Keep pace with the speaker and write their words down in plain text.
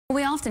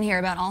We often hear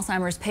about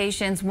Alzheimer's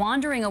patients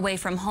wandering away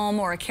from home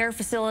or a care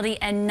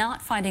facility and not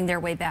finding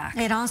their way back.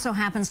 It also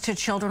happens to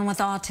children with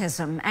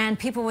autism and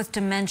people with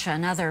dementia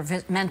and other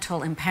mental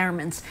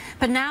impairments.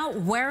 But now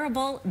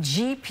wearable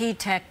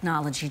GPS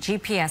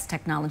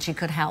technology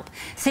could help.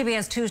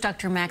 CBS 2's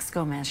Dr. Max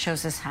Gomez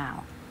shows us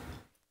how.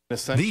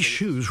 These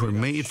shoes were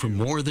made for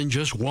more than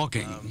just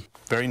walking.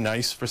 Very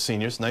nice for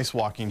seniors, nice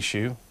walking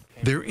shoe.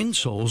 Their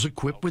insoles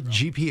equipped with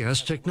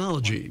GPS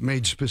technology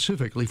made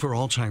specifically for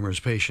Alzheimer's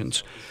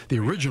patients. The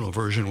original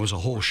version was a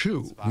whole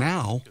shoe.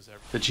 Now,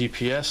 the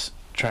GPS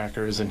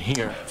tracker is in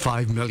here.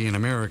 5 million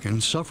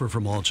Americans suffer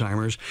from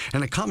Alzheimer's,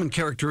 and a common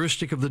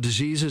characteristic of the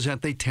disease is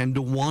that they tend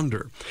to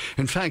wander.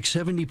 In fact,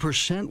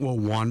 70% will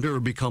wander or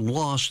become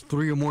lost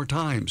 3 or more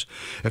times.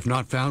 If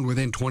not found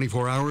within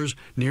 24 hours,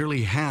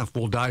 nearly half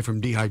will die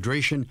from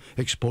dehydration,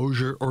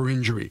 exposure, or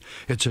injury.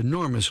 It's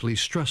enormously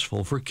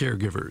stressful for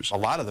caregivers. A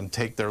lot of them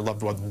take their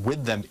loved one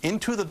with them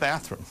into the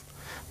bathroom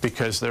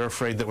because they're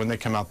afraid that when they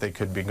come out, they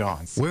could be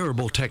gone.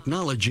 Wearable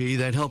technology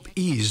that help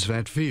ease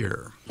that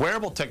fear.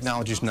 Wearable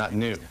technology is not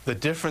new. The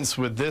difference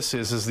with this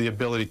is the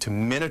ability to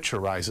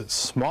miniaturize it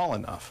small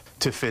enough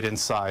to fit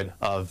inside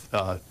of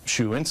a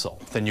shoe insole.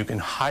 Then you can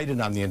hide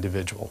it on the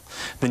individual.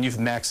 Then you've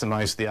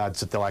maximized the odds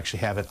that they'll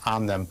actually have it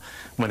on them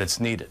when it's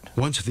needed.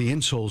 Once the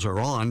insoles are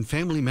on,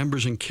 family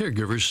members and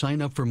caregivers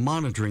sign up for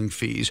monitoring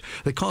fees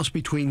that cost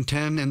between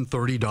 $10 and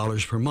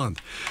 $30 per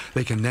month.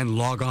 They can then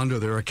log onto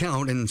their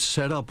account and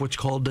set up what's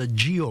called a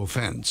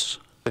geofence.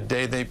 The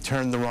day they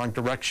turn the wrong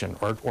direction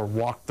or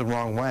walk the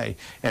wrong way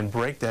and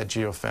break that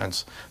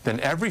geofence, then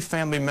every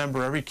family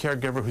member, every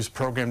caregiver who's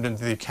programmed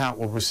into the account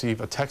will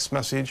receive a text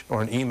message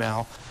or an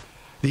email.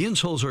 The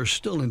insoles are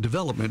still in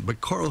development,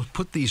 but Carl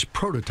put these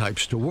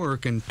prototypes to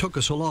work and took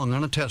us along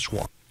on a test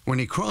walk. When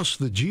he crossed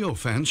the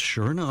geofence,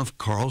 sure enough,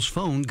 Carl's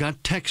phone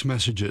got text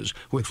messages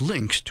with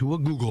links to a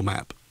Google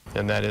map.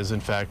 And that is, in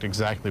fact,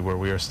 exactly where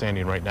we are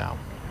standing right now.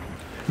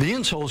 The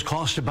insoles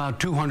cost about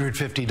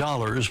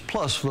 $250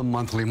 plus the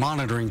monthly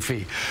monitoring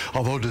fee.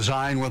 Although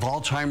designed with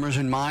Alzheimer's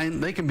in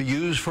mind, they can be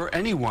used for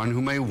anyone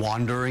who may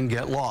wander and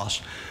get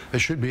lost. They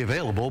should be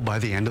available by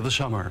the end of the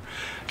summer.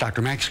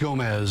 Dr. Max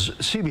Gomez,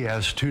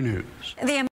 CBS 2 News.